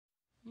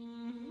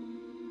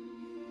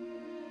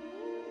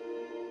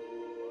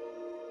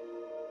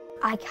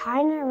I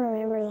kind of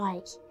remember,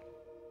 like,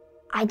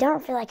 I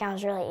don't feel like I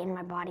was really in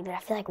my body, but I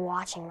feel like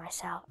watching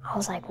myself. I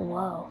was like,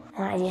 whoa,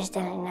 and I just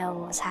didn't know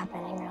what was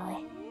happening,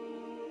 really.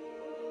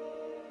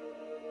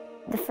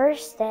 The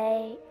first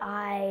day,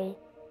 my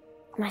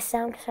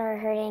stomach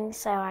started hurting,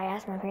 so I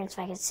asked my parents if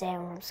I could stay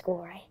home from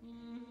school, right?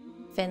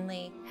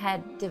 Finley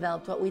had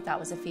developed what we thought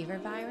was a fever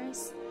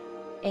virus,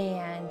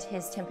 and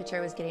his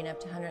temperature was getting up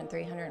to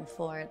 103,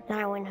 104. And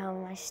I went home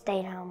and I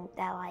stayed home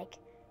that like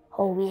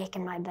whole week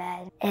in my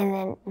bed. And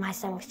then my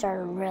stomach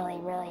started really,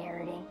 really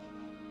hurting.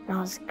 And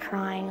I was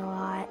crying a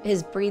lot.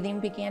 His breathing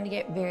began to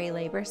get very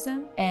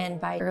laborsome, and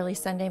by early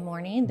Sunday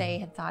morning, they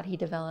had thought he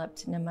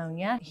developed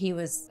pneumonia. He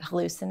was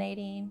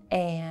hallucinating,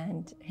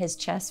 and his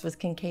chest was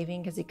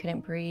concaving because he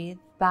couldn't breathe.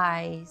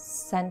 By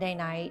Sunday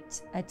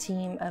night, a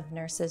team of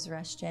nurses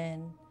rushed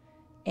in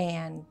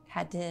and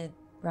had to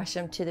rush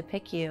him to the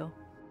PICU.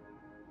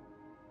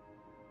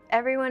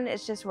 Everyone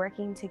is just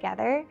working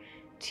together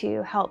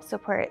to help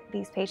support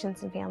these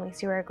patients and families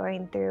who are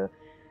going through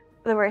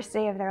the worst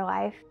day of their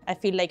life. I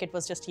feel like it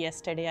was just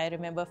yesterday. I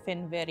remember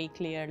Finn very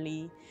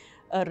clearly,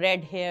 a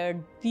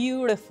red-haired,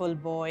 beautiful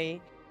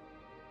boy.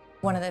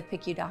 One of the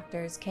PICU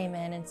doctors came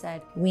in and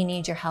said, "We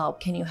need your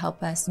help. Can you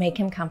help us make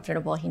him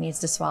comfortable? He needs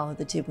to swallow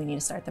the tube. We need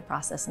to start the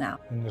process now."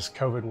 In this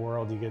COVID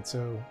world, you get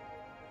so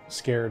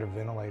scared of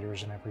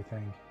ventilators and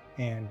everything.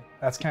 And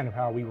that's kind of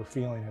how we were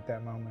feeling at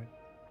that moment.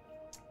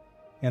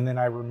 And then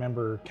I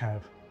remember kind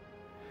of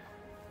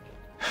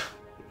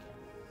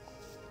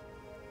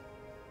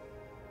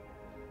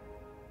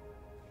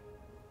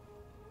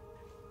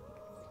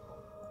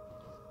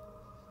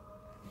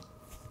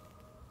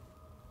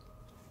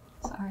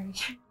Sorry.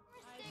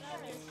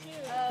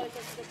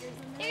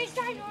 There's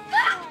stickers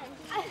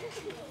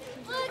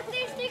Look,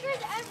 there's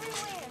stickers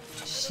everywhere.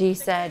 She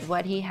said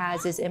what he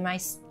has is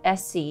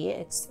MISC.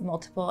 It's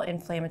multiple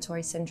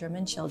inflammatory syndrome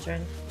in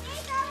children.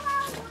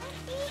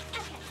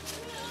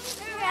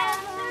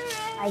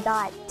 I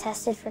got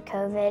tested for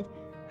COVID.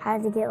 I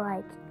had to get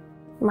like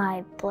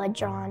my blood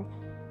drawn,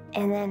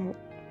 and then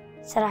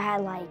said I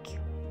had like,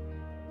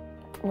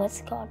 what's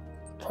it called?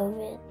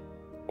 COVID?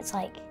 It's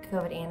like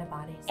COVID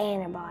antibodies.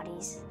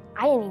 Antibodies.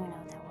 I didn't even know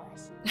what that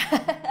was.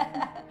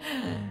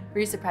 Were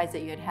you surprised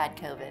that you had had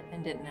COVID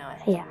and didn't know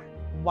it? Yeah.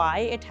 Why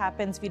it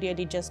happens, we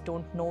really just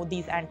don't know.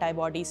 These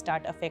antibodies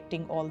start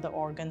affecting all the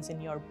organs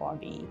in your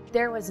body.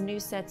 There was new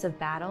sets of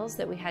battles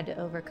that we had to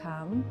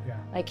overcome, Yeah.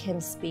 like him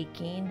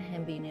speaking,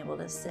 him being able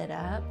to sit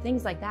up,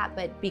 things like that.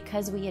 But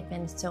because we had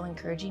been so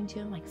encouraging to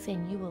him, like,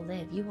 "Finn, you will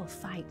live, you will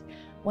fight."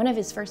 One of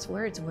his first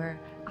words were,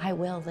 "I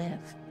will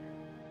live."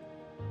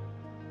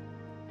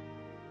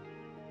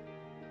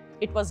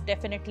 It was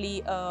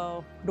definitely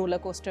a roller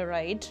coaster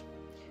ride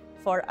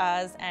for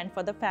us and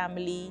for the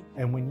family.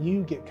 And when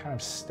you get kind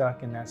of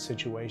stuck in that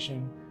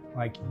situation,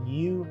 like,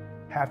 you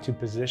have to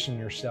position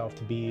yourself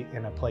to be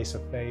in a place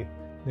of faith.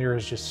 There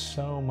is just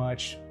so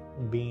much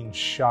being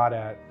shot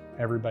at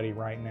everybody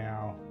right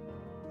now.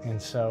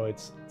 And so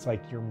it's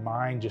like your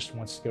mind just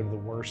wants to go to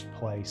the worst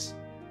place.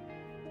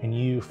 And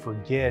you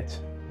forget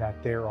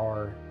that there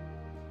are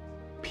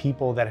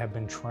people that have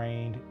been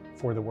trained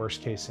for the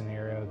worst case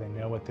scenario. They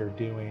know what they're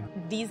doing.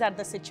 These are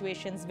the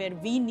situations where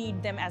we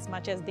need them as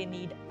much as they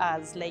need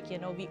us. Like,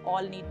 we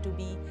all need to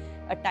be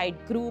a tight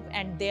group,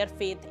 and their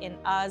faith in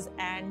us,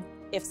 and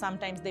if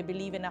sometimes they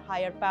believe in a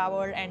higher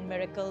power and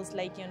miracles,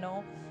 like,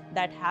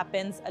 that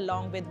happens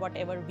along with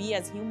whatever we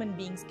as human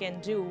beings can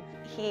do.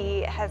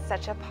 He has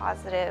such a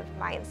positive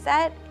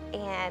mindset,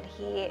 and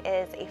he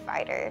is a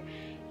fighter.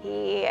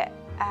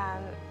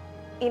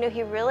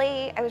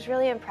 I was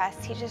really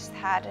impressed. He just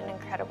had an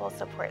incredible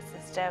support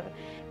system,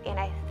 and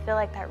I feel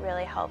like that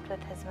really helped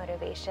with his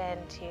motivation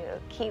to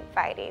keep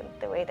fighting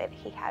the way that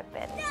he had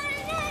been.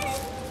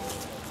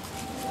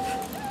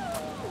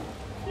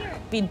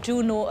 We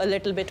do know a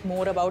little bit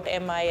more about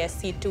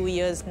MISC 2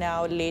 years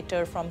now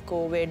later from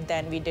COVID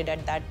than we did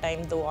at that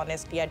time, though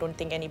honestly I don't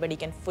think anybody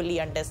can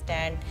fully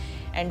understand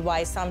and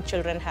why some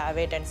children have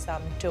it and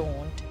some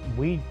don't.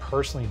 We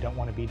personally don't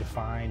want to be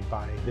defined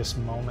by this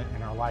moment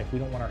in our life. We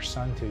don't want our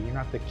son to. You're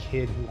not the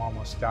kid who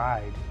almost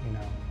died,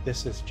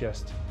 This is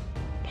just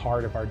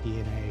part of our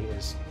DNA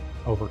is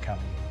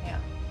overcoming. Yeah.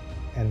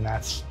 And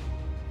that's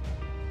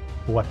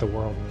what the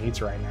world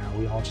needs right now.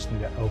 We all just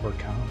need to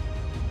overcome.